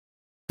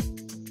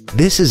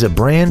This is a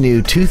brand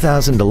new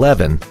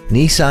 2011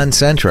 Nissan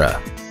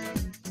Sentra.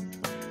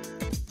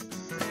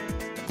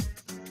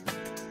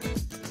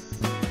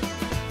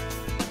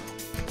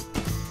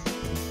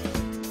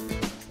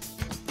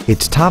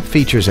 Its top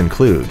features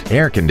include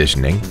air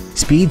conditioning,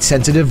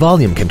 speed-sensitive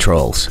volume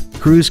controls,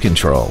 cruise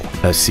control,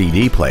 a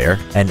CD player,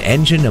 an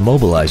engine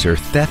immobilizer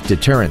theft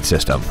deterrent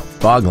system,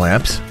 fog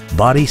lamps,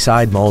 body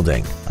side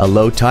molding, a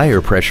low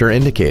tire pressure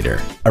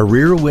indicator, a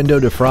rear window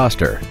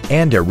defroster,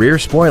 and a rear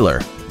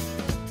spoiler.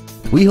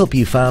 We hope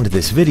you found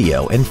this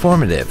video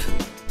informative.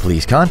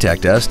 Please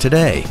contact us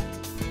today.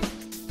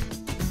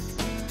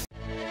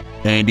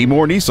 Andy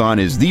Mohr Nissan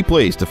is the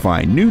place to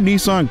find new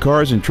Nissan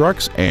cars and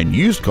trucks and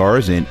used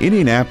cars in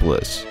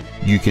Indianapolis.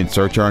 You can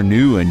search our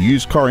new and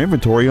used car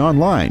inventory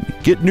online,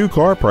 get new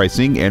car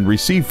pricing, and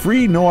receive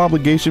free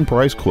no-obligation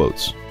price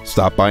quotes.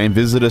 Stop by and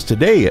visit us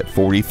today at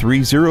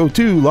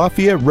 4302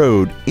 Lafayette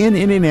Road in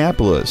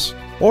Indianapolis,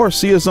 or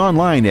see us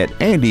online at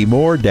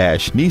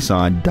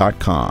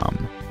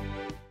andymohr-nissan.com.